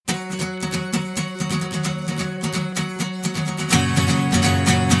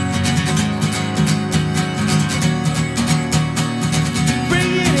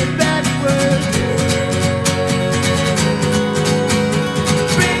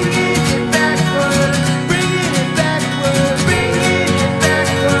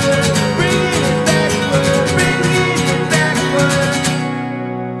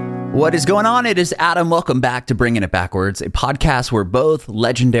What is going on? It is Adam. Welcome back to Bringing It Backwards, a podcast where both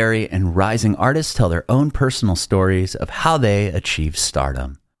legendary and rising artists tell their own personal stories of how they achieved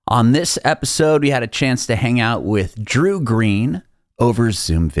stardom. On this episode, we had a chance to hang out with Drew Green over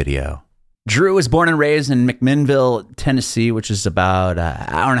Zoom video. Drew was born and raised in McMinnville, Tennessee, which is about an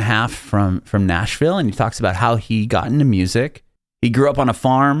hour and a half from Nashville, and he talks about how he got into music. He grew up on a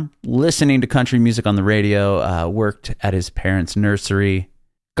farm, listening to country music on the radio, worked at his parents' nursery,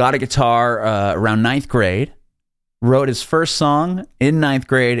 got a guitar around ninth grade, wrote his first song in ninth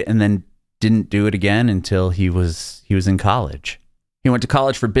grade, and then didn't do it again until he was in college. He went to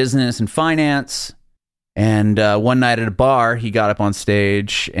college for business and finance, and one night at a bar, he got up on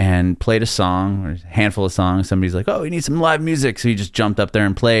stage and played a song, or a handful of songs. Somebody's like, "Oh, you need some live music," so he just jumped up there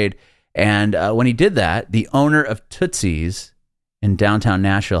and played. And when he did that, the owner of Tootsie's in downtown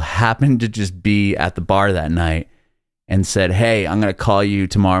Nashville happened to just be at the bar that night and said, "Hey, I'm going to call you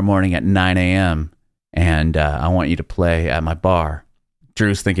tomorrow morning at 9 a.m. and I want you to play at my bar."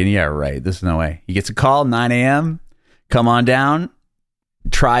 Drew's thinking, yeah, right, there's no way. He gets a call, 9 a.m., come on down,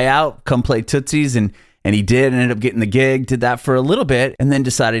 try out, come play Tootsie's, and he did, and ended up getting the gig, did that for a little bit, and then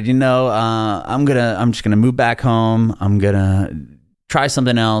decided, I'm just going to move back home, I'm going to try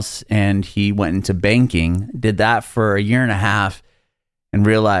something else, and he went into banking, did that for a year and a half, and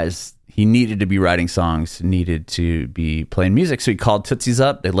realized he needed to be writing songs, needed to be playing music. So he called Tootsie's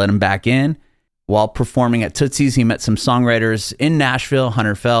up. They let him back in. While performing at Tootsie's, he met some songwriters in Nashville,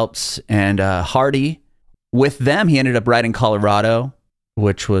 Hunter Phelps and Hardy. With them, he ended up writing Colorado,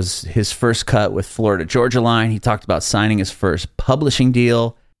 which was his first cut with Florida Georgia Line. He talked about signing his first publishing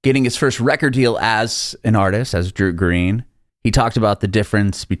deal, getting his first record deal as an artist, as Drew Green. He talked about the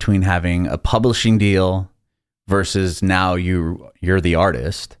difference between having a publishing deal versus now you're the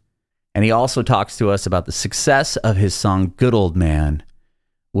artist. And he also talks to us about the success of his song Good Old Man,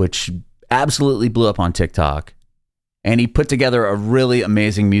 which absolutely blew up on TikTok. And he put together a really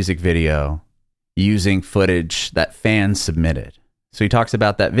amazing music video using footage that fans submitted. So he talks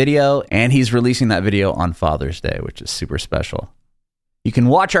about that video, and he's releasing that video on Father's Day, which is super special. You can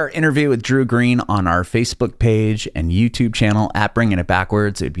watch our interview with Drew Green on our Facebook page and YouTube channel at Bringing It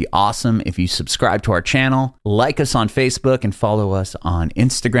Backwards. It'd be awesome if you subscribe to our channel, like us on Facebook, and follow us on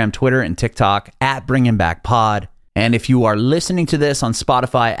Instagram, Twitter, and TikTok at Bringing Back Pod. And if you are listening to this on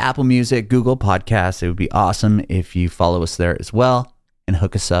Spotify, Apple Music, Google Podcasts, it would be awesome if you follow us there as well and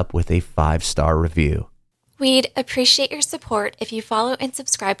hook us up with a 5-star review. We'd appreciate your support if you follow and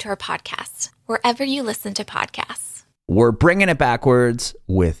subscribe to our podcast, wherever you listen to podcasts. We're Bringing It Backwards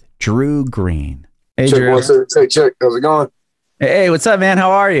with Drew Green. Hey, check, Drew. Check. How's it going? Hey, what's up, man?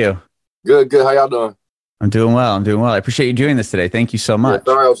 How are you? Good. How y'all doing? I'm doing well. I appreciate you doing this today. Thank you so much.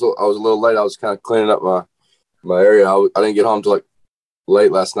 Yeah, sorry, I was a little late. I was kind of cleaning up my area. I didn't get home till like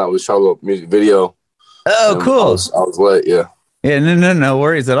late last night. We shot a little music video. Oh, cool. I was late. Yeah. Yeah. No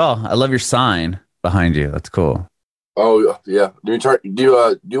worries at all. I love your sign behind you. That's cool. Oh yeah. Do you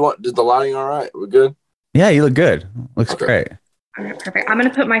want? Is the lighting all right? We're good. Yeah, you look good. Looks great. All right, perfect. I'm going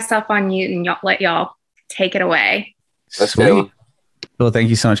to put myself on mute and let y'all take it away. That's sweet. Cool. Thank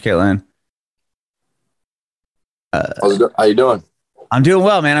you so much, Caitlin. How you doing? I'm doing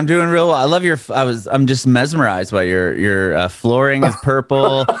well, man. I'm doing real well. I love I'm just mesmerized by your flooring is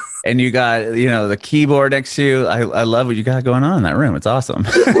purple and you got, the keyboard next to you. I love what you got going on in that room. It's awesome.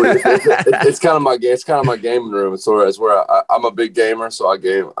 It's kind of my gaming room. It's where I'm a big gamer, so I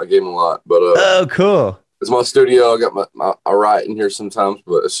game a lot. But oh, cool. It's my studio. I got I write in here sometimes,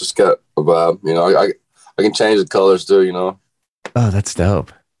 but it's just got a vibe. I can change the colors too. Oh, that's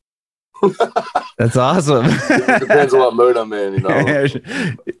dope. That's awesome. It depends on what mood I'm in.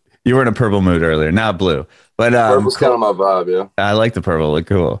 You were in a purple mood earlier, not blue. But purple's kind of my vibe. Yeah, I like the purple. Look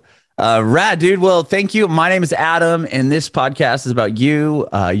cool. Rad, dude. Well, thank you. My name is Adam, and this podcast is about you,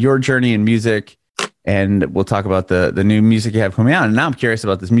 your journey in music. And we'll talk about the new music you have coming out. And now I'm curious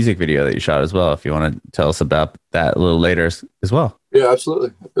about this music video that you shot as well, if you want to tell us about that a little later as well. Yeah, absolutely.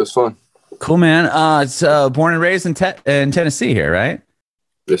 It was fun. Cool, man. It's born and raised in Tennessee here, right?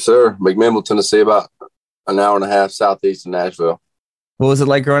 Yes, sir. McMinnville, Tennessee, about an hour and a half southeast of Nashville. What was it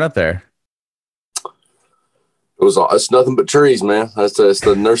like growing up there? It's nothing but trees, man. It's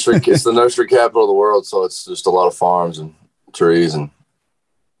the nursery. It's the nursery capital of the world. So it's just a lot of farms and trees and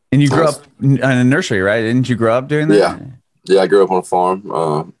you grew up in a nursery, right? Didn't you grow up doing that? Yeah. I grew up on a farm,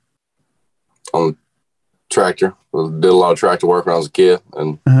 on a tractor. Did a lot of tractor work when I was a kid,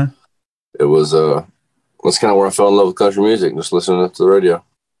 and it was that's kind of where I fell in love with country music, just listening to the radio.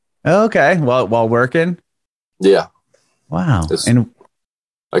 Okay, while working. Yeah. Wow. And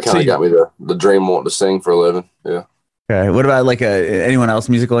that kind of got me the dream wanting to sing for a living. Yeah. Okay. What about like anyone else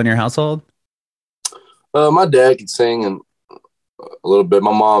musical in your household? My dad can sing and a little bit.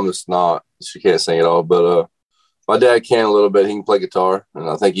 My mom is not; she can't sing at all. But my dad can a little bit. He can play guitar, and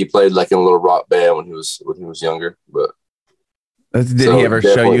I think he played like in a little rock band when he was younger. But Did he ever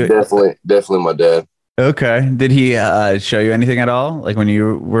show you? Definitely my dad. Okay. Did he show you anything at all? Like when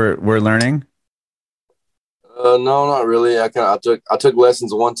you were learning? No, not really. I took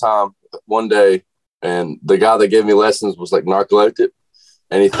lessons one day, and the guy that gave me lessons was like narcoleptic,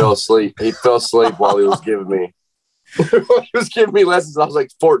 and he fell asleep. He fell asleep while he was giving me lessons. I was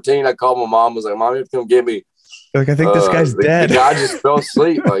like 14. I called my mom. Was like, "Mom, you have to come get me." Like, I think this guy's dead. The guy just fell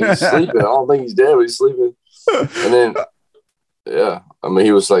asleep. Like he's sleeping. I don't think he's dead, but he's sleeping. And then, yeah, I mean,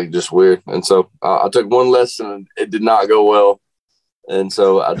 he was like just weird. And so I took one lesson, and it did not go well. And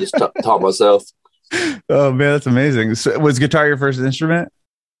so I just taught myself. Oh man, that's amazing. So was guitar your first instrument?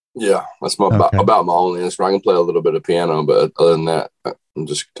 Yeah, that's about my only instrument. I can play a little bit of piano, but other than that, I'm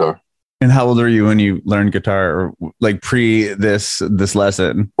just guitar. And how old were you when you learned guitar, or like pre this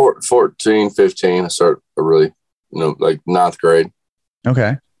lesson? 14, 15. I started really, like 9th grade.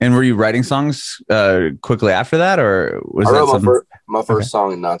 Okay. And were you writing songs quickly after that, or was I wrote my first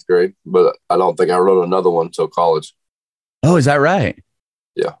song in 9th grade, but I don't think I wrote another one until college. Oh, is that right?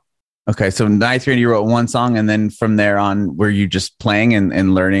 Yeah. Okay, so 9th grade, you wrote one song, and then from there on, were you just playing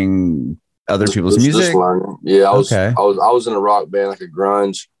and learning other people's music? Just learning. Yeah, I was in a rock band, like a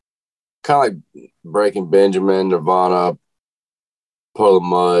grunge, kind of like Breaking Benjamin, Nirvana, Puddle of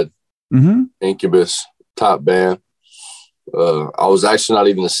Mud, Incubus type band. I was actually not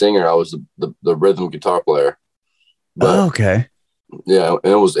even a singer. I was the rhythm guitar player. But, okay. Yeah,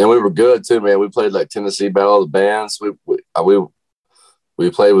 and we were good too, man. We played like Tennessee Battle of the Bands. We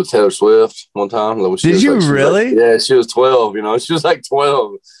played with Taylor Swift one time. Did you really? Yeah, she was 12. She was like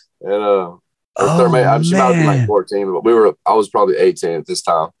 12, and she might have been like 14, but I was probably 18 at this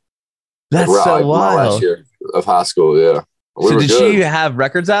time. That's so wild. My last year of high school, yeah. So did she have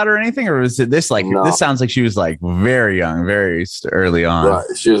records out or anything, or was it this like? No. This sounds like she was like very young, very early on.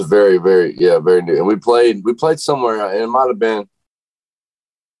 Right, she was very, very, very new. And we played somewhere, and it might have been.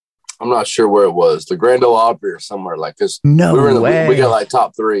 I'm not sure where it was, the Grand Ole Opry or somewhere like this. No way. We got like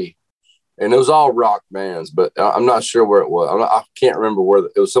top 3, and it was all rock bands, but I'm not sure where it was. I can't remember where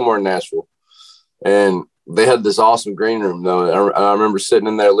it was. Somewhere in Nashville, and they had this awesome green room though. And I remember sitting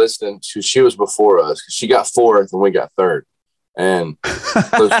in there listening. She was before us because she got 4th and we got 3rd. And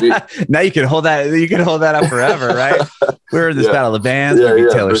so now you can hold that. You can hold that up forever, right? We're in this Battle of the Bands.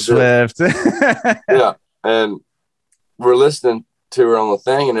 Taylor Swift. Yeah, and we're listening to her on the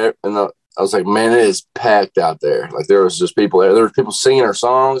thing, and I was like, man, it is packed out there. Like there was just people there. There were people singing her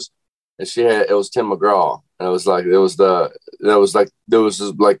songs, and it was Tim McGraw, and it was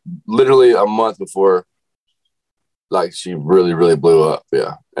literally a month before, like she really, really blew up.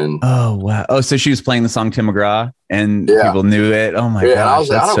 Yeah, and oh wow, so she was playing the song Tim McGraw, and people knew it. Oh my gosh,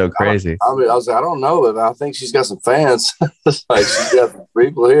 that's so crazy. I was like, I don't know, but I think she's got some fans. Like she's got some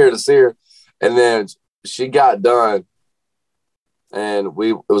people here to see her, and then she got done. And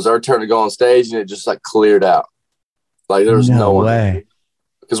it was our turn to go on stage, and it just like cleared out. Like there was no way,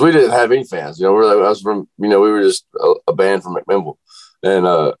 because we didn't have any fans. We were just a band from McMinnville, and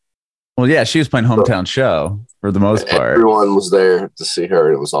well, yeah, she was playing hometown show for the most part. Everyone was there to see her,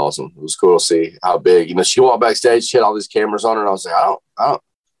 and it was awesome. It was cool to see how big. She walked backstage, she had all these cameras on her, and I was like, I don't.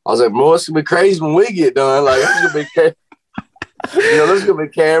 I was like, well, it's gonna be crazy when we get done. Like it's gonna be. There's gonna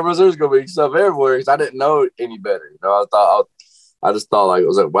be cameras. There's gonna be stuff everywhere because I didn't know any better. I just thought I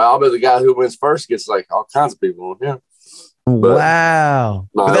was like, wow, I bet the guy who wins first gets like all kinds of people on him. Wow.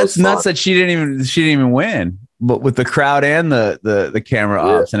 But that's nuts that she didn't even win, but with the crowd and the camera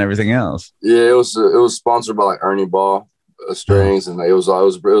ops and everything else. Yeah, it was sponsored by like Ernie Ball strings, and it was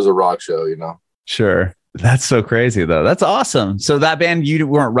a rock show, Sure. That's so crazy though. That's awesome. So that band, you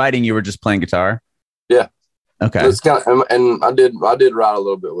weren't writing, you were just playing guitar? Yeah. Okay. It's and I did write a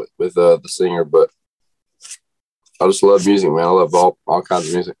little bit with the singer, but I just love music, man. I love all kinds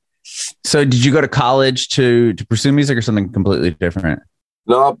of music. So did you go to college to pursue music or something completely different?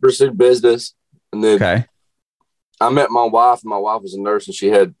 No, I pursued business. And then I met my wife, and my wife was a nurse, and she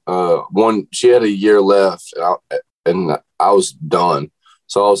had a year left, and I was done.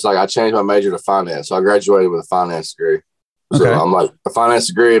 So I was like, I changed my major to finance. So I graduated with a finance degree. So I'm like a finance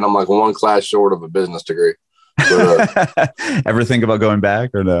degree, and I'm like one class short of a business degree. But, ever think about going back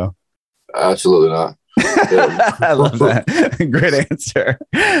or no? Absolutely not. Yeah. I love that. Great answer.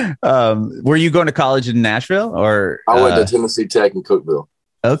 Were you going to college in Nashville or? I went to Tennessee Tech in Cookeville.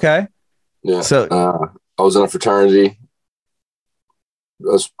 Okay. Yeah. So I was in a fraternity.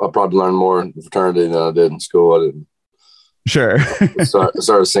 I probably learned more in the fraternity than I did in school. Sure.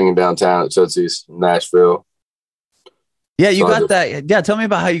 started singing downtown at Tootsie's, Nashville. Yeah, you got that. Yeah, tell me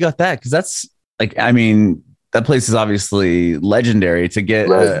about how you got that, because that's like, I mean, that place is obviously legendary. To get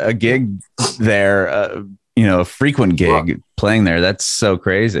a gig there, a frequent gig playing there, that's so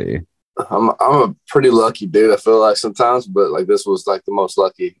crazy. I'm a pretty lucky dude, I feel like sometimes, but like this was like the most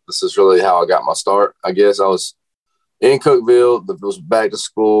lucky. This is really how I got my start. I guess I was in Cookeville. It was back to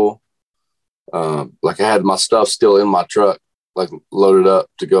school. Like I had my stuff still in my truck, like loaded up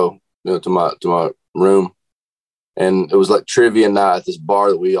to go, to my room. And it was like trivia night at this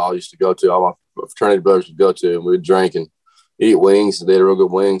bar that we all used to go to. All my fraternity brothers would go to, and we would drink and eat wings. And they had real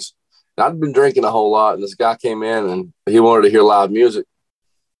good wings. And I'd been drinking a whole lot, and this guy came in, and he wanted to hear live music.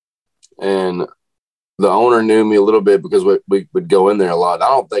 And the owner knew me a little bit because we would go in there a lot. I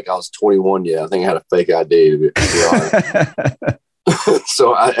don't think I was 21 yet. I think I had a fake ID, to be honest.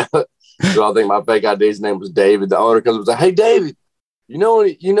 So I think my fake ID's name was David. The owner comes up and says, "Hey, David, you know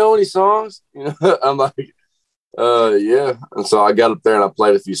any songs?" I'm like, yeah. And so I got up there and I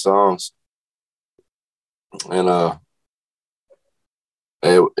played a few songs. And I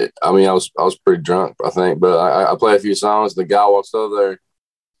was pretty drunk, I think, but I played a few songs. The guy walks over there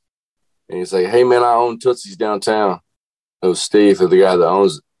and he's like, "Hey man, I own Tootsie's downtown." It was Steve, the guy that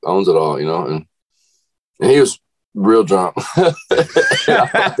owns it all, and he was real drunk.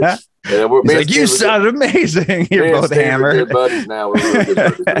 Yeah, he's like, "You sound amazing." You're both hammered. We're good buddies now. We're really good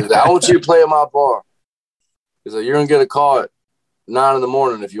buddies. He's like, "I want you to play at my bar." He's like, "You're gonna get a call at 9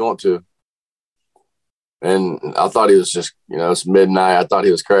 a.m. if you want to." And I thought he was just, it's midnight. I thought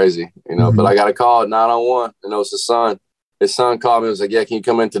he was crazy, but I got a call at 9:01, and it was his son. His son called me and was like, "Yeah, can you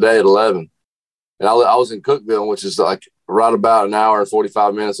come in today at 11?" And I was in Cookeville, which is like right about an hour and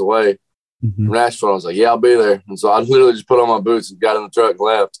 45 minutes away from Nashville. I was like, "Yeah, I'll be there." And so I literally just put on my boots and got in the truck and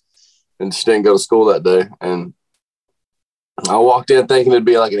left, and just didn't go to school that day. And I walked in thinking it'd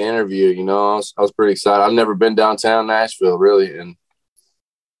be like an interview, I was pretty excited. I've never been downtown Nashville, really. And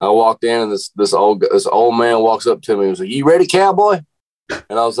I walked in, and this old man walks up to me and was like, "You ready, cowboy?"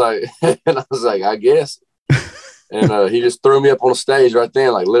 And I was like, "I guess." And he just threw me up on the stage right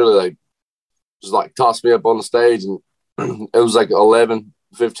then, like literally, like just like tossed me up on the stage, and it was like 11:15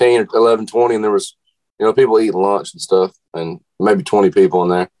 or 11:20, and there was people eating lunch and stuff, and maybe 20 people in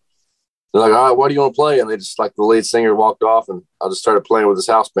there. They're like, "All right, what do you want to play?" And they just, like, the lead singer walked off, and I just started playing with this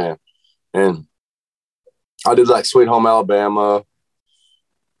house band. And I did like Sweet Home Alabama,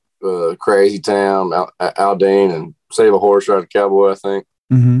 Crazy Town, Aldine, and Save a Horse, Ride a Cowboy, I think.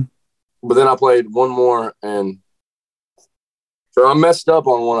 Mm-hmm. But then I played one more, and so I messed up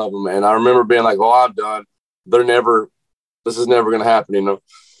on one of them. And I remember being like, "Oh, I'm done. This is never going to happen,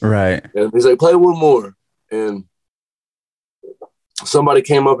 Right. And he's like, "Play one more." And somebody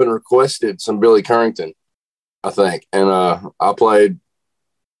came up and requested some Billy Currington, I think. And I played,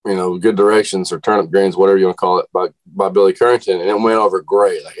 Good Directions or Turnip Greens, whatever you want to call it, by Billy Currington. And it went over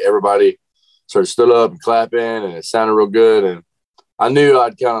great. Like everybody sort of stood up and clapping, and it sounded real good. And I knew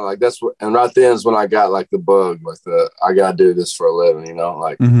I'd kind of like, and right then is when I got like the bug, like I got to do this for a living,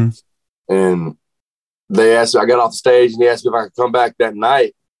 and they asked me, I got off the stage and he asked me if I could come back that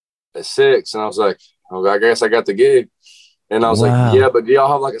night at 6. And I was like, "Okay, I guess I got the gig." And I was like, "Yeah, but do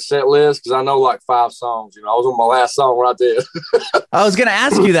y'all have like a set list? Because I know like 5 songs. I was on my last song right there." I was going to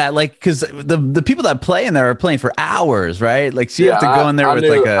ask you that, like, because the people that play in there are playing for hours, right? Like, so you have to go in there with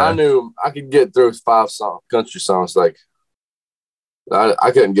I knew I could get through 5 country songs. Like,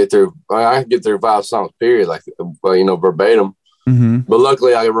 I couldn't get through. I could get through 5 songs, period. Like, verbatim. Mm-hmm. But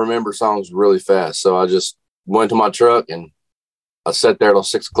luckily, I remember songs really fast. So I just went to my truck and I sat there till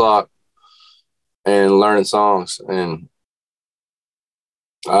 6 o'clock and learning songs. And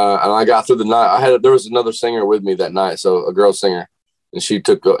I got through the night. There was another singer with me that night, so a girl singer, and she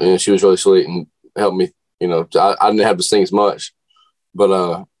was really sweet and helped me. I didn't have to sing as much,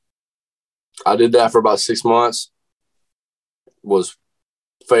 but I did that for about 6 months. Was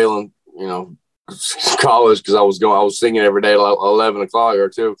failing, college because I was singing every day at 11 o'clock or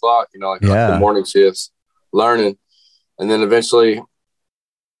 2 o'clock. Like the morning shifts, learning, and then eventually,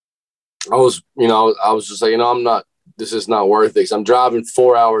 I was just like, I'm not. This is not worth it. 'Cause I'm driving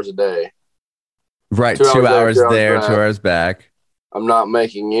 4 hours a day. Right. 2 hours there, 2 hours back. I'm not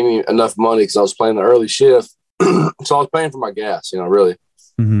making enough money because I was playing the early shift. So I was paying for my gas, really.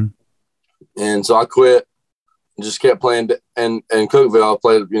 Mm-hmm. And so I quit and just kept playing. And in Cookeville, I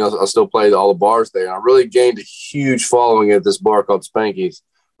played, I still played all the bars there. And I really gained a huge following at this bar called Spanky's,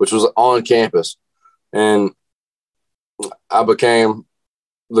 which was on campus. And I became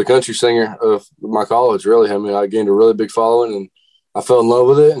the country singer of my college, really. I mean, I gained a really big following, and I fell in love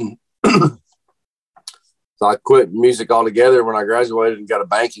with it. And So I quit music altogether when I graduated and got a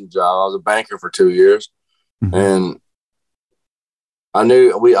banking job. I was a banker for 2 years. Mm-hmm. And I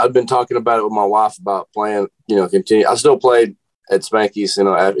knew I'd been talking about it with my wife about playing, continue. I still played at Spanky's,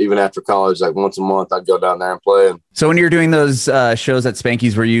 even after college, like once a month, I'd go down there and play. So when you were doing those shows at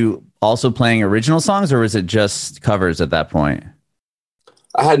Spanky's, were you also playing original songs, or was it just covers at that point?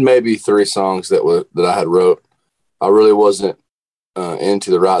 I had maybe 3 songs that I had wrote. I really wasn't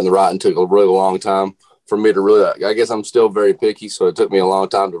into the writing. The writing took a really long time for me to really, I guess I'm still very picky. So it took me a long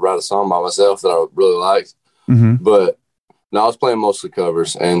time to write a song by myself that I really liked. Mm-hmm. But no, I was playing mostly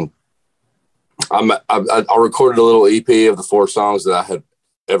covers, and I recorded a little EP of the 4 songs that I had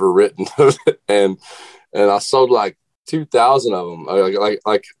ever written. and I sold like 2,000 of them.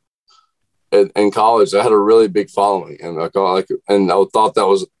 Like in college, I had a really big following, and I thought that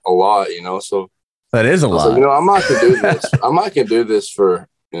was a lot, so that is a lot. Like, I'm not gonna do this. I'm not gonna do this for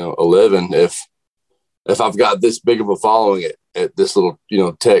a living if I've got this big of a following at this little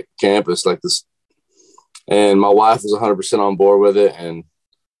tech campus like this. And my wife was 100% on board with it, and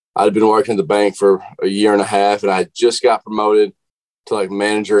I'd been working at the bank for a year and a half, and I just got promoted to like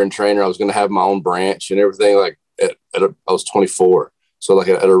manager and trainer. I was going to have my own branch and everything. Like I was 24. So like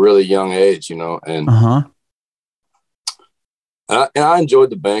at a really young age, and, and I enjoyed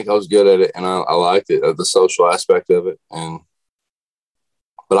the bank. I was good at it, and I liked it, the social aspect of it.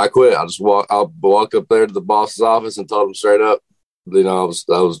 But I quit. I walked up there to the boss's office and told him straight up, I was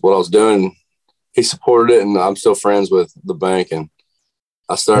what I was doing. He supported it, and I'm still friends with the bank. And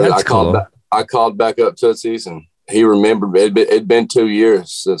I called back up Tootsie's, and he remembered it'd been 2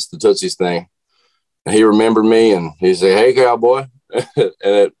 years since the Tootsie's thing. And he remembered me, and he said, "Hey, cowboy."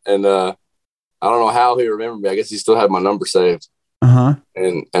 and I don't know how he remembered me. I guess he still had my number saved.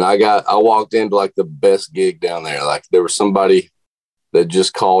 And I walked into like the best gig down there. Like there was somebody that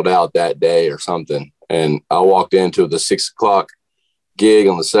just called out that day or something. And I walked into the 6 o'clock gig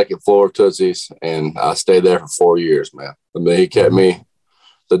on the second floor of Tootsie's, and I stayed there for 4 years, man. I mean, he kept me.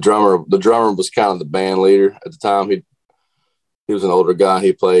 The drummer was kind of the band leader at the time. He was an older guy.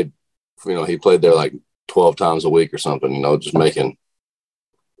 He played there like 12 times a week or something, just making.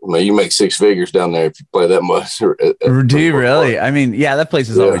 I mean, you make 6 figures down there if you play that much. Do you really? I mean, yeah, that place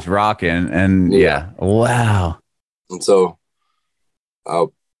is always rocking, and wow. And so, I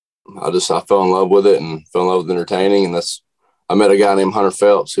fell in love with it and fell in love with entertaining, and I met a guy named Hunter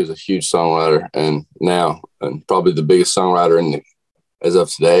Phelps, who's a huge songwriter, and probably the biggest songwriter as of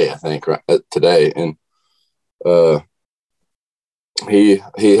today, I think, right today. And he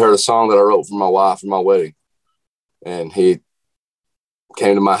heard a song that I wrote for my wife for my wedding, and he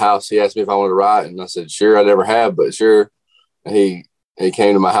came to my house. He asked me if I wanted to write, and I said, sure. I never have, but sure. And he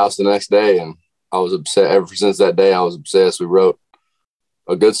came to my house the next day, and I was upset. Ever since that day, I was obsessed. We wrote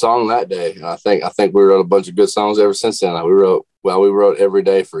a good song that day. And I think we wrote a bunch of good songs ever since then. We wrote every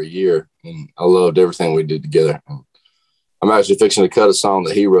day for a year, and I loved everything we did together. And I'm actually fixing to cut a song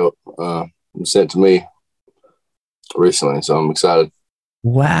that he wrote and sent to me recently, so I'm excited.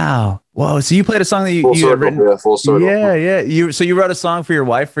 Wow. Whoa. So you played a song that you had written? Yeah, full circle. Yeah. So you wrote a song for your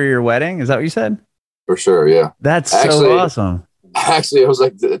wife for your wedding? Is that what you said? For sure, yeah. That's so awesome. Actually, it was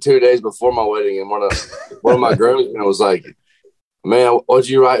like 2 days before my wedding, and one of my groomsmen was like, "Man, what'd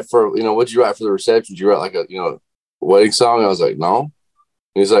you write for the reception? Did you write like a wedding song?" I was like, "No."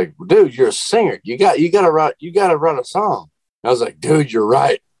 And he's like, "Dude, you're a singer. You gotta write a song." And I was like, "Dude, you're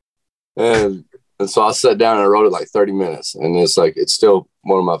right." And so I sat down and I wrote it like 30 minutes, and it's still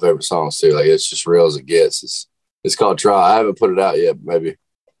one of my favorite songs too. Like it's just real as it gets. It's called Try. I haven't put it out yet. Maybe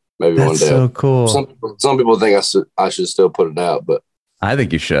one day. That's so cool. Some people think I should still put it out, but I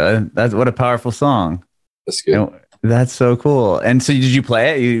think you should. That's what a powerful song. That's good. That's so cool. And so did you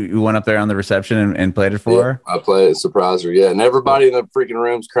play it? You went up there on the reception and played it for her? I played it, surprised her. Yeah. And everybody in the freaking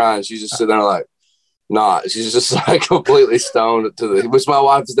room's crying. She's just sitting there like, nah, she's just like completely stoned which my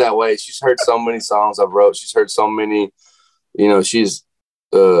wife is that way. She's heard so many songs I've wrote. She's heard so many, she's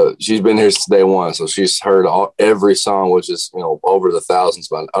been here since day one. So she's heard every song, which is, over the thousands,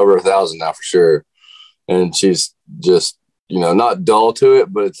 but over 1,000 now for sure. And she's just, not dull to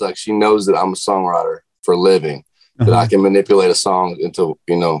it, but it's like, she knows that I'm a songwriter for a living, that I can manipulate a song into,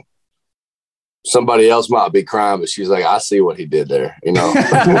 somebody else might be crying, but she's like, I see what he did there,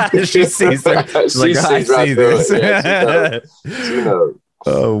 She sees it. She's like, I see this. Yeah, she knows.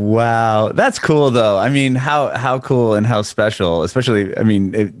 Oh, wow. That's cool, though. I mean, how cool and how special, especially,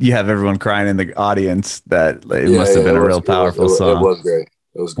 you have everyone crying in the audience. That it must have been a real powerful song. It was great.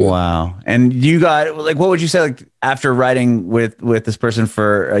 It was good. Wow. And you got like, what would you say, like after writing with this person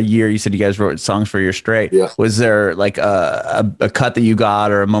for a year, you said you guys wrote songs for a year straight. Yeah. Was there like a cut that you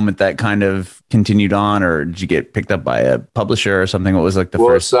got or a moment that kind of continued on, or did you get picked up by a publisher or something? What was like the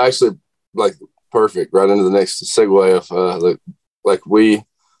first? Well, it's actually like perfect right into the next segue of like we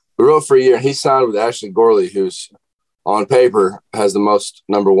wrote for a year, and he signed with Ashley Gorley, who's on paper has the most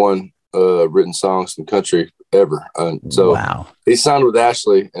number one written songs in the country ever. And so wow. He signed with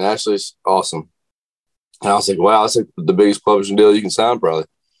Ashley, and Ashley's awesome. And I was like, wow, that's like the biggest publishing deal you can sign probably.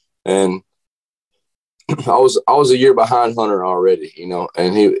 And I was a year behind Hunter already, you know,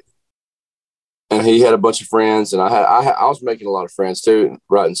 and he had a bunch of friends, and I was making a lot of friends too,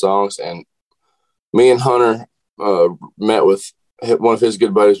 writing songs. And me and Hunter met with one of his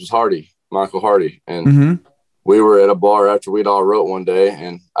good buddies was Hardy, Michael Hardy. And we were at a bar after we'd all wrote one day,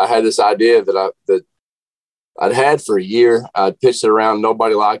 and I had this idea that I'd had for a year. I'd pitched it around.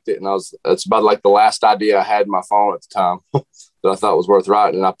 Nobody liked it. And that's about like the last idea I had in my phone at the time that I thought was worth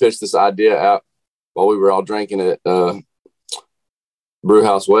writing. And I pitched this idea out while we were all drinking at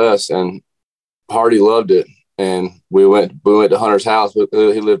Brewhouse West, and Hardy loved it. And we went to Hunter's house.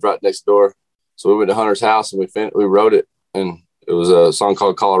 He lived right next door. So we went to Hunter's house, and we wrote it. And it was a song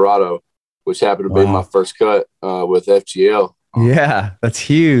called Colorado, which happened to be my first cut with FGL. Yeah, that's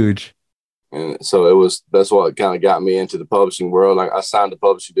huge. And so that's what kind of got me into the publishing world. Like I signed a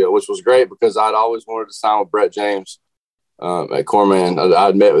publishing deal, which was great because I'd always wanted to sign with Brett James at Corman.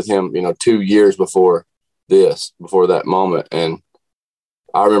 I'd met with him, 2 years before that moment. And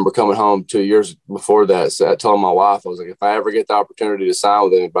I remember coming home 2 years before that. So I told my wife, I was like, if I ever get the opportunity to sign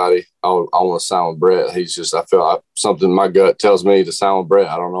with anybody, I want to sign with Brett. I feel like something my gut tells me to sign with Brett.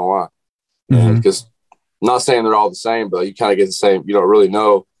 I don't know why. Because not saying they're all the same, but you kind of get the same. You don't really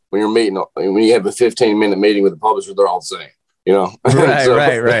know. When you're meeting, when you have a 15-minute meeting with the publisher, they're all the same, Right, so,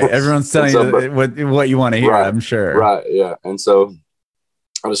 right. Everyone's telling you what you want to hear, right, I'm sure. Right, yeah. And so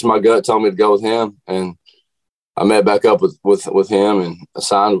my gut told me to go with him, and I met back up with him and I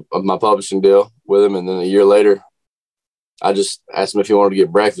signed my publishing deal with him. And then a year later, I just asked him if he wanted to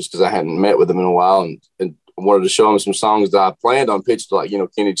get breakfast because I hadn't met with him in a while, and wanted to show him some songs that I planned on pitching to, like,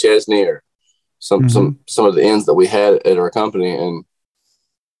 Kenny Chesney or some of the ends that we had at our company. And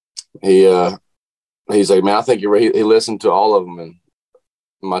he's like, man, I think you're ready. He listened to all of them in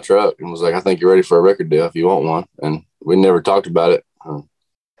my truck and was like, I think you're ready for a record deal if you want one. And we never talked about it.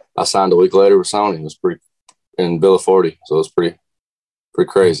 I signed a week later with Sony. It was pretty in Bill of 40. So it was pretty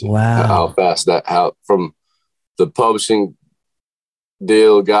crazy. Wow. How fast how from the publishing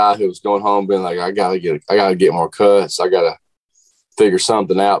deal guy who was going home being like, I gotta get more cuts. I gotta figure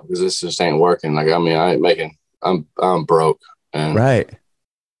something out because this just ain't working. Like, I mean, I'm broke. And right.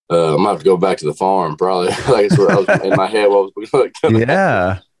 I'm gonna have to go back to the farm, probably. Like it's what I was in my head. What was go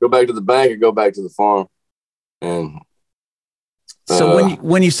back to the bank or go back to the farm? And so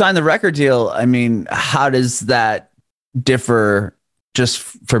when you sign the record deal, I mean, how does that differ? Just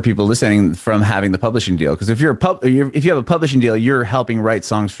for people listening, from having the publishing deal, because if you have a publishing deal, you're helping write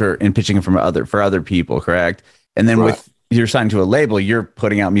songs and pitching them for other people, correct? And then with you're signed to a label, you're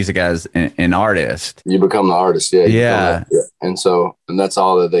putting out music as an artist. You become the artist, yeah. And that's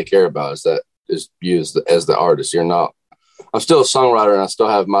all that they care about is you as the artist. You're not. I'm still a songwriter, and I still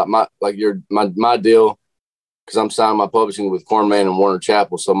have my deal, because I'm signing my publishing with Cornman and Warner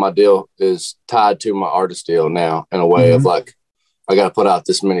Chappell. So my deal is tied to my artist deal now, in a way of like, I got to put out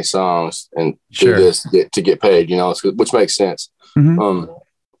this many songs and do this to get paid, which makes sense.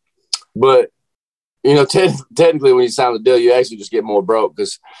 But technically, when you sign the deal, you actually just get more broke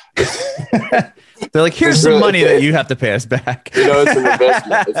because they're like, here's some money that you have to pay us back. It's an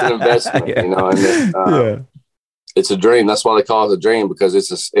investment. It's an investment, and it's a dream. That's why they call it a dream, because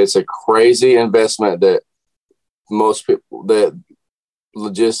it's a crazy investment that most people, that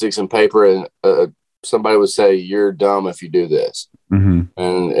logistics and paper and somebody would say you're dumb if you do this.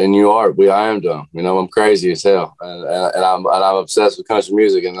 And you are. I am dumb. I'm crazy as hell, and I'm obsessed with country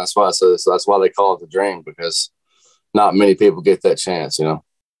music, and that's why that's why they call it the dream, because not many people get that chance.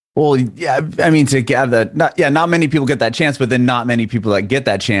 Well, yeah, I mean, to get that, not many people get that chance, but then not many people that get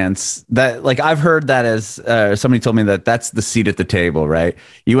that chance. That, like, I've heard that as somebody told me that's the seat at the table, right?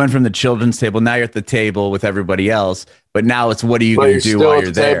 You went from the children's table, now you're at the table with everybody else, but now it's what are you going to do while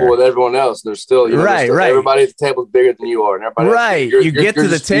you're there? Table with everyone else. There's still, right. Everybody at the table is bigger than you are, and everybody else, you get to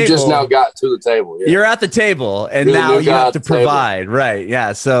the table. You just now got to the table. Yeah. You're at the table, and you're now you have to provide, right?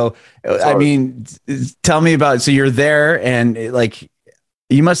 Yeah. So, I mean, tell me about. So you're there, and like,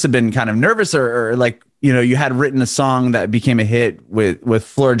 you must have been kind of nervous, or like, you had written a song that became a hit with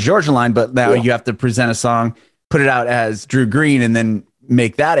Florida Georgia Line, but now you have to present a song, put it out as Drew Green, and then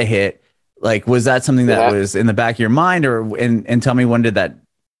make that a hit. Like, was that something that was in the back of your mind, or and tell me when did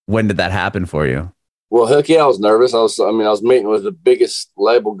that happen for you? Well, heck yeah, I was nervous. I was meeting with the biggest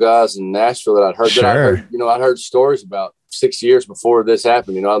label guys in Nashville that I'd heard. Sure. That I'd heard stories about 6 years before this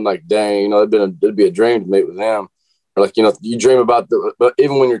happened. I'm like, dang, it'd be a dream to meet with them. Or like, you dream about but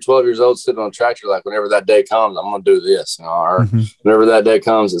even when you're 12 years old, sitting on a tractor, like whenever that day comes, I'm going to do this, or whenever that day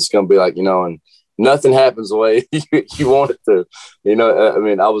comes, it's going to be like, and nothing happens the way you want it to,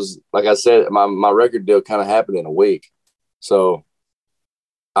 I was, like I said, my record deal kind of happened in a week. So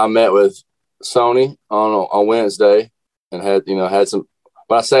I met with Sony on Wednesday and had some,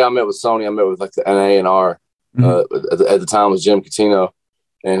 when I say I met with Sony, I met with like an A&R, at the time was Jim Catino.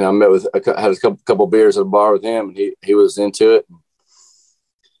 And I met had a couple beers at a bar with him, and he was into it.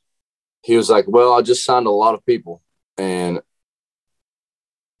 He was like, well, I just signed a lot of people, and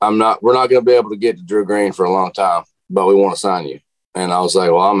we're not going to be able to get to Drew Green for a long time, but we want to sign you. And I was like,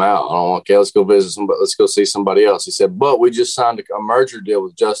 well, I'm out. I don't want, okay, let's go visit somebody. Let's go see somebody else. He said, but we just signed a merger deal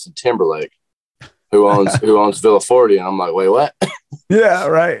with Justin Timberlake, who owns Villa 40. And I'm like, wait, what? Yeah,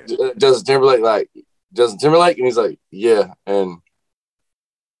 right. Justin Timberlake? And he's like, yeah. And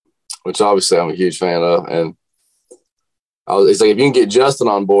which obviously I'm a huge fan of. And he's like, if you can get Justin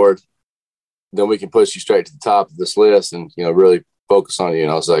on board, then we can push you straight to the top of this list and, really focus on you.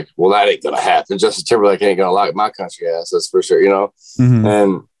 And I was like, well, that ain't going to happen. Justin Timberlake ain't going to like my country ass. That's for sure,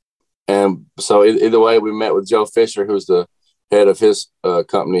 And so either way, we met with Joe Fisher, who's the head of his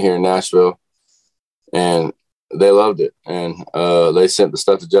company here in Nashville. And they loved it. And they sent the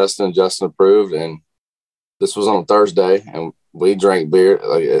stuff to Justin, and Justin approved. And this was on a Thursday, and we drank beer.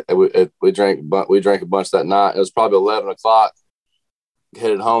 We drank a bunch that night. It was probably 11 o'clock.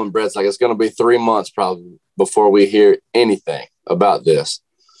 Headed home, and Brett's like, it's going to be 3 months probably before we hear anything about this.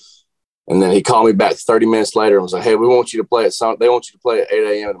 And then he called me back 30 minutes later and was like, hey, we want you to play at Sony. They want you to play at 8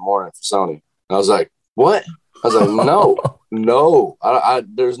 a.m. in the morning for Sony. And I was like, what? I was like, no,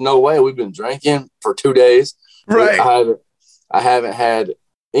 there's no way. We've been drinking for 2 days. Right. I haven't had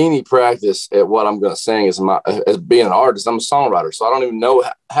any practice at what I'm going to sing as being an artist. I'm a songwriter, so I don't even know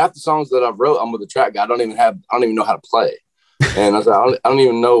half the songs that I've wrote. I'm with a track guy. I don't even know how to play. And I was like, I don't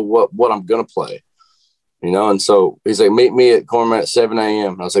even know what I'm going to play, And so he's like, meet me at Corman at 7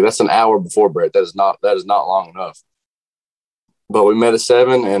 a.m. And I was like, that's an hour before Brett. That is not long enough. But we met at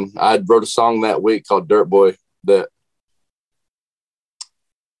 7, and I wrote a song that week called Dirt Boy that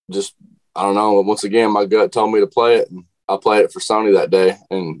just, I don't know. Once again, my gut told me to play it, and I played it for Sony that day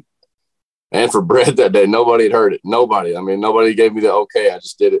and for Brett that day. Nobody had heard it. Nobody. Nobody gave me the okay. I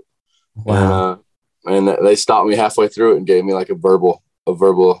just did it. Wow. And they stopped me halfway through it and gave me like a verbal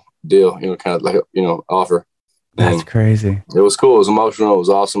deal, kind of like offer. That's crazy. It was cool. It was emotional. It was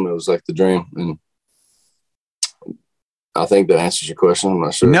awesome. It was like the dream. And I think that answers your question. I'm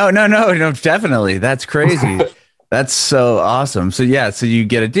not sure. No, definitely. That's crazy. That's so awesome. So yeah, so you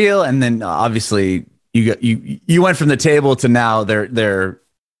get a deal, and then obviously you went from the table to now you're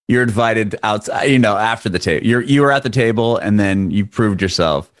invited outside, after the table. You were at the table, and then you proved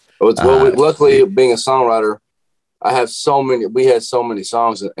yourself. Luckily, being a songwriter, we had so many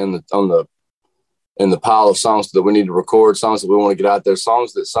songs in the pile of songs that we need to record, songs that we want to get out there,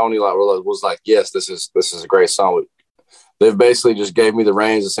 songs that Sony was like, yes, this is a great song. They've basically just gave me the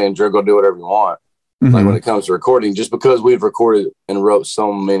reins and saying, Drew, go do whatever you want. Mm-hmm. Like when it comes to recording, just because we've recorded and wrote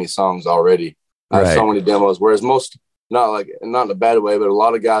so many songs already, I have so many demos, whereas most, not in a bad way, but a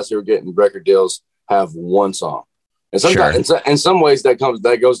lot of guys who are getting record deals have one song. And sometimes, in some ways, that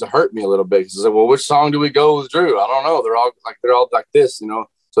goes to hurt me a little bit. Because I say, well, which song do we go with Drew? I don't know. They're all like this,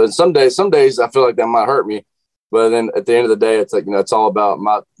 So in some days, I feel like that might hurt me. But then at the end of the day, it's like, it's all about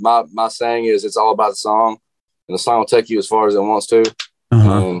my saying is it's all about the song, and the song will take you as far as it wants to.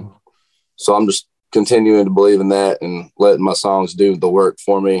 Uh-huh. And so I'm just continuing to believe in that and letting my songs do the work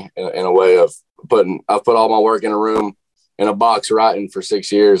for me in a way of I've put all my work in a room in a box writing for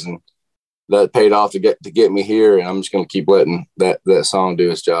 6 years, and that paid off to get me here. And I'm just going to keep letting that song do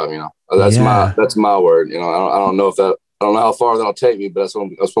its job. That's my word. I don't know how far that'll take me, but that's what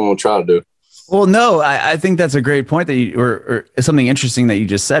I'm going to try to do. Well, no, I think that's a great point that or something interesting that you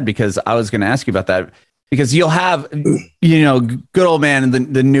just said, because I was going to ask you about that, because you'll have, Good Old Man,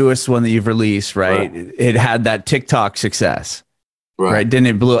 the newest one that you've released, right? It had that TikTok success, right? Then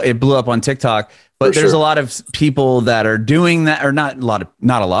it blew up on TikTok. But there's a lot of people that are doing that, or not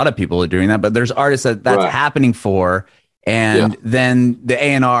a lot of people are doing that, but there's artists that's happening for. And then the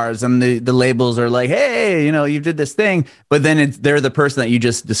A&Rs and the labels are like, hey, you did this thing. But then they're the person that you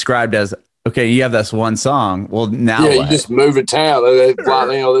just described as, okay, you have this one song. Well, now you just move to town. It's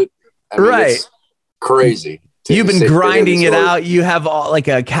crazy. You've been grinding it out. You have like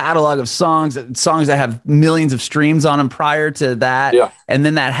a catalog of songs that have millions of streams on them prior to that. Yeah. And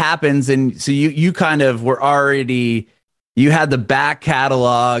then that happens. And so you kind of were already, you had the back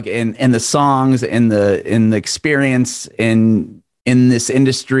catalog and the songs and the experience in this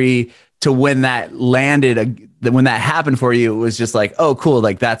industry to when that landed, when that happened for you, it was just like, oh, cool.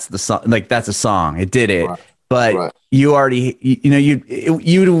 Like that's the song, like that's a song. It did it. Right. But you already, you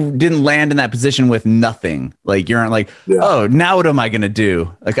didn't land in that position with nothing. Like you aren't like, oh, now what am I going to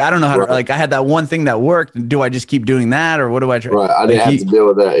do? Like, I don't know how to, like, I had that one thing that worked. Do I just keep doing that? Or what do I try? Right. I didn't have to deal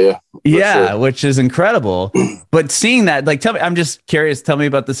with that. Yeah. Yeah. Sure. Which is incredible. But seeing that, like, tell me, I'm just curious. Tell me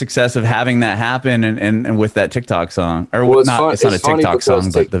about the success of having that happen and with that TikTok song or it's not a TikTok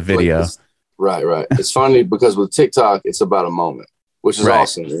song, but the video. Like right. It's funny because with TikTok, it's about a moment, which is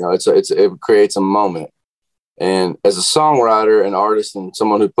awesome. You know, it creates a moment. And as a songwriter and artist and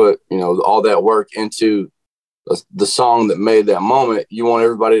someone who put, all that work into the song that made that moment, you want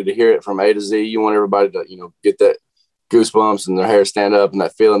everybody to hear it from A to Z. You want everybody to, get that goosebumps and their hair stand up and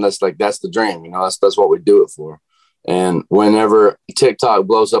that feeling. That's the dream. That's what we do it for. And whenever TikTok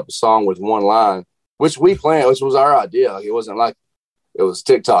blows up a song with one line, which we planned, which was our idea, like it wasn't like it was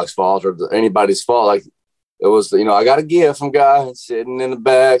TikTok's fault or anybody's fault. Like it was, I got a gift from God sitting in the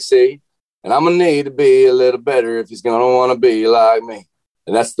back seat. And I'm going to need to be a little better if he's going to want to be like me.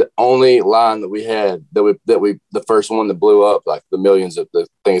 And that's the only line that we had the first one that blew up, like the millions of the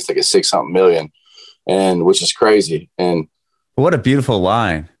things, like a 6-something million, and which is crazy. And what a beautiful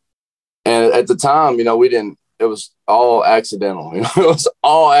line. And at the time, it was all accidental. It was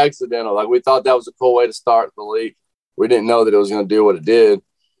all accidental. Like we thought that was a cool way to start the leak. We didn't know that it was going to do what it did.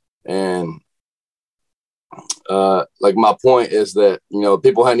 And like my point is that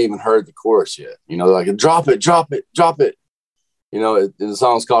people hadn't even heard the chorus yet. Like drop it. The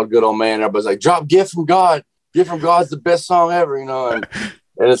song's called "Good Old Man." Everybody's like, "Drop Gift from God. Gift from God's the best song ever." And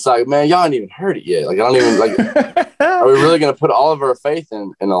it's like, man, y'all ain't even heard it yet. Like I don't even like. Are we really gonna put all of our faith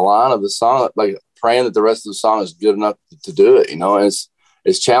in a line of the song, like praying that the rest of the song is good enough to do it? And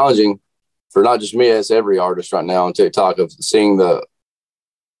it's challenging for not just me, it's every artist right now on TikTok of seeing the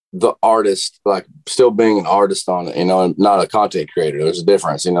artist, like still being an artist on it, and not a content creator. There's a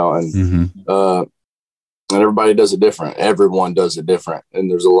difference, and everybody does it different. Everyone does it different.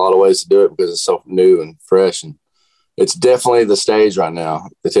 And there's a lot of ways to do it because it's so new and fresh. And it's definitely the stage right now.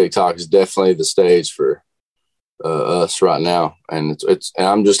 The TikTok is definitely the stage for us right now. And and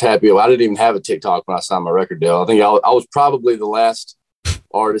I'm just happy. I didn't even have a TikTok when I signed my record deal. I think I was probably the last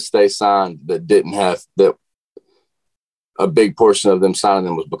artist they signed that didn't have that. A big portion of them signing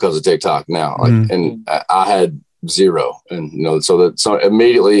them was because of TikTok now. And I had zero. And, so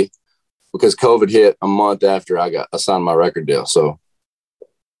immediately because COVID hit a month after I signed my record deal. So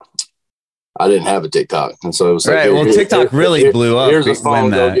I didn't have a TikTok. And so it was like, TikTok really blew up. Here's a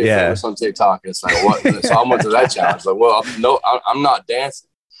phone, go get famous on TikTok. And it's like, what? So I went to that challenge. Like, well, no, I'm not dancing.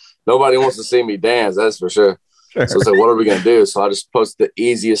 Nobody wants to see me dance. That's for sure. So it's like, what are we going to do? So I just posted the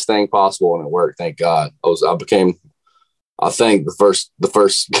easiest thing possible and it worked. Thank God. I became, I think the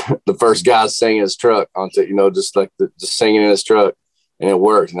first guy singing his truck onto, just singing in his truck, and it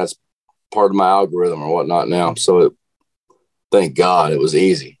worked. And that's part of my algorithm or whatnot now. So thank God it was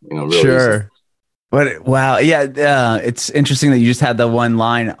easy, really sure. Easy. But wow. Yeah. It's interesting that you just had the one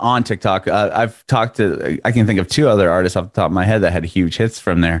line on TikTok. I've talked to, I can think of 2 other artists off the top of my head that had huge hits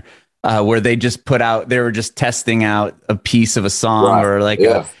from there. Where they just they were just testing out a piece of a song or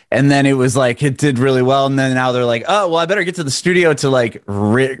and then it was like, it did really well. And then now they're like, oh, well, I better get to the studio to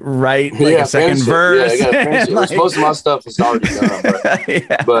write a second verse. Yeah, I gotta finish it. Most of my stuff is already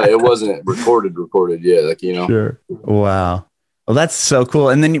done, but it wasn't recorded yet. Sure. Wow. Well, that's so cool.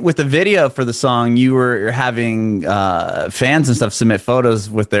 And then with the video for the song, you were having fans and stuff submit photos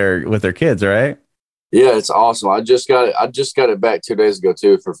with their kids, right? Yeah, it's awesome. I just got it back 2 days ago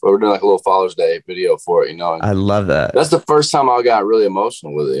too. We're doing like a little Father's Day video for it, I love that. That's the first time I got really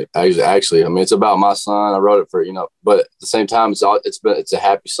emotional with it. Actually, I mean, it's about my son. I wrote it for but at the same time, it's a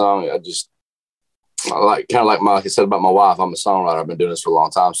happy song. Like I said about my wife. I'm a songwriter. I've been doing this for a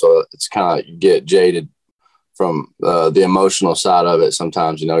long time, so it's kind of you get jaded from the emotional side of it.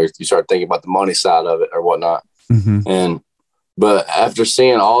 Sometimes you start thinking about the money side of it or whatnot. But after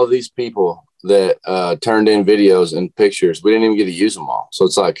seeing all of these people that turned in videos and pictures, we didn't even get to use them all. So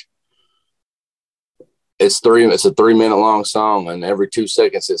it's like it's a 3-minute long song, and every 2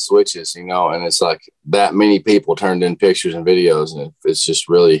 seconds it switches, and it's like that many people turned in pictures and videos, and it's just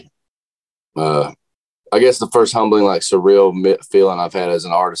really I guess the first humbling, surreal feeling I've had as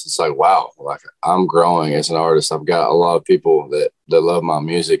an artist. It's like, wow, I'm growing as an artist. I've got a lot of people that love my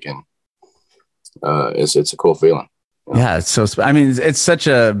music, and it's a cool feeling. Yeah, it's so. I mean, it's such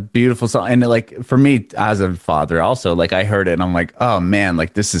a beautiful song, and like for me as a father, also like I heard it and I'm like, oh man,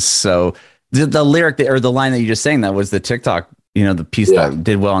 like this is so. The lyric or the line that you just sang that was the TikTok, the piece that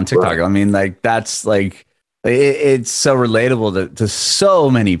did well on TikTok. Right. I mean, like that's like it's so relatable to so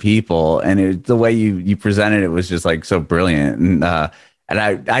many people, and the way you presented it was just like so brilliant. And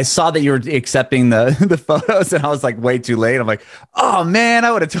I saw that you were accepting the photos, and I was like way too late. I'm like, oh man,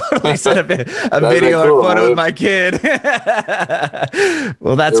 I would have totally set up a video or photo with my kid.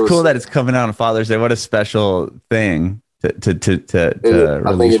 Well, that's cool that it's coming out on Father's Day. What a special thing to I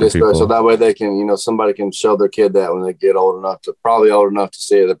think it is special. That way they can, somebody can show their kid that when they get old enough to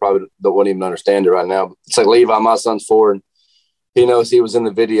see it. They probably don't even understand it right now. It's like Levi, my son's 4, and he knows he was in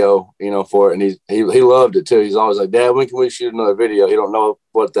the video, for it, and he loved it too. He's always like, Dad, when can we shoot another video? He don't know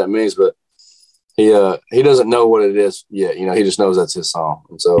what that means, but he doesn't know what it is yet. He just knows that's his song.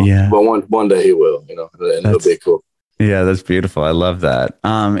 And so, but one day he will, and it'll be cool. Yeah, that's beautiful. I love that.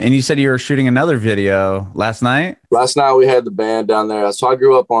 And you said you were shooting another video last night? Last night we had the band down there. So I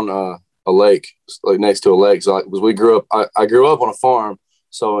grew up on a lake, like next to a lake. So I grew up on a farm.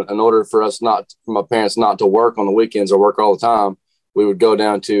 So in order for my parents not to work on the weekends or work all the time, we would go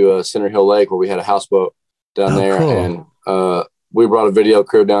down to Center Hill Lake where we had a houseboat down there. Cool. And we brought a video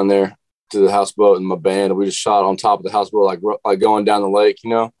crew down there to the houseboat and my band. And we just shot on top of the houseboat, like going down the lake,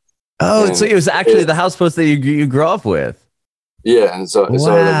 Oh, and so it was actually the houseboats that you grew up with. Yeah. And so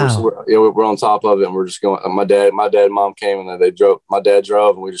we're on top of it and we're just going. My dad and mom came and then they drove. My dad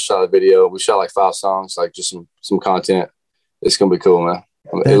drove and we just shot a video. We shot like 5 songs, like just some content. It's going to be cool, man.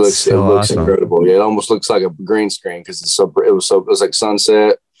 It looks awesome. Incredible. Yeah, it almost looks like a green screen because it was like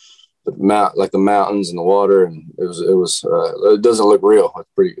sunset, the mountains and the water, and it doesn't look real. It's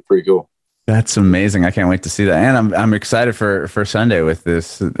pretty cool. That's amazing. I can't wait to see that, and I'm excited for Sunday with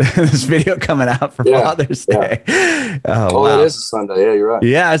this video coming out for Father's Day. Oh, wow. It is a Sunday. Yeah, you're right.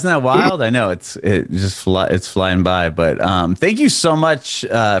 Yeah, isn't that wild? I know it's flying by, but thank you so much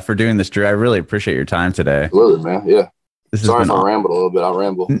for doing this, Drew. I really appreciate your time today. Absolutely, man. Yeah. Sorry if I rambled a little bit. I'll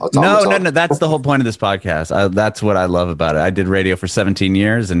ramble. No. That's the whole point of this podcast. That's what I love about it. I did radio for 17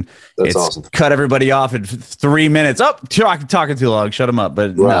 years, and it's awesome. Cut everybody off in 3 minutes. Oh, talking too long. Shut them up.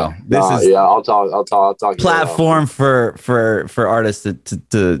 But no, this is I'll talk. Platform for artists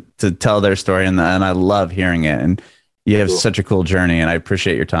to tell their story, and I love hearing it. And you have such a cool journey, and I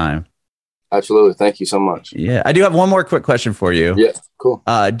appreciate your time. Absolutely. Thank you so much. Yeah, I do have one more quick question for you. Yeah, cool.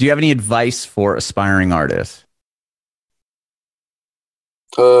 Do you have any advice for aspiring artists?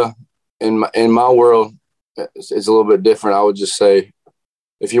 In my world, it's a little bit different. I would just say,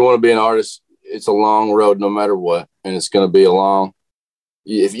 if you want to be an artist, it's a long road, no matter what, and it's going to be a long.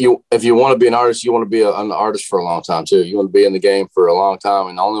 If you want to be an artist, you want to be an artist for a long time too. You want to be in the game for a long time,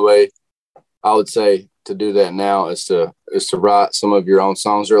 and the only way I would say to do that now is to write some of your own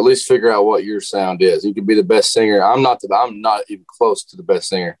songs, or at least figure out what your sound is. You could be the best singer. I'm not even close to the best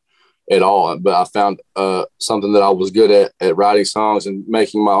singer at all, but I found something that I was good at writing songs and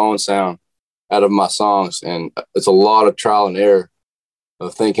making my own sound out of my songs. And it's a lot of trial and error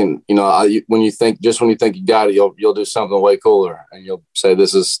of thinking, when you think you got it, you'll do something way cooler, and you'll say,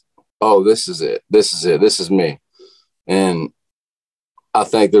 this is it. This is me. And I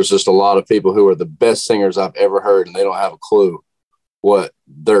think there's just a lot of people who are the best singers I've ever heard, and they don't have a clue what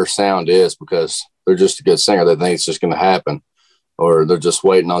their sound is because they're just a good singer. They think it's just going to happen. Or they're just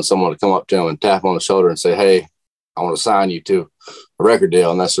waiting on someone to come up to them and tap on the shoulder and say, hey, I want to sign you to a record deal.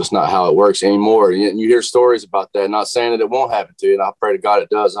 And that's just not how it works anymore. And you hear stories about that, not saying that it won't happen to you. And I pray to God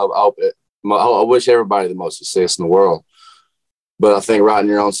it does. I wish everybody the most success in the world. But I think writing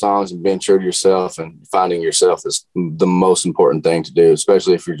your own songs and being true to yourself and finding yourself is the most important thing to do,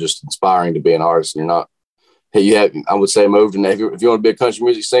 especially if you're just inspiring to be an artist and you're not. I would say move to, if you want to be a country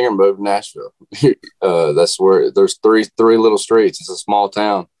music singer, move to Nashville. That's where there's three little streets. It's a small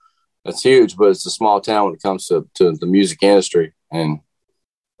town. It's huge, but it's a small town when it comes to the music industry. And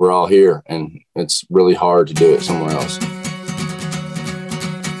we're all here, and it's really hard to do it somewhere else.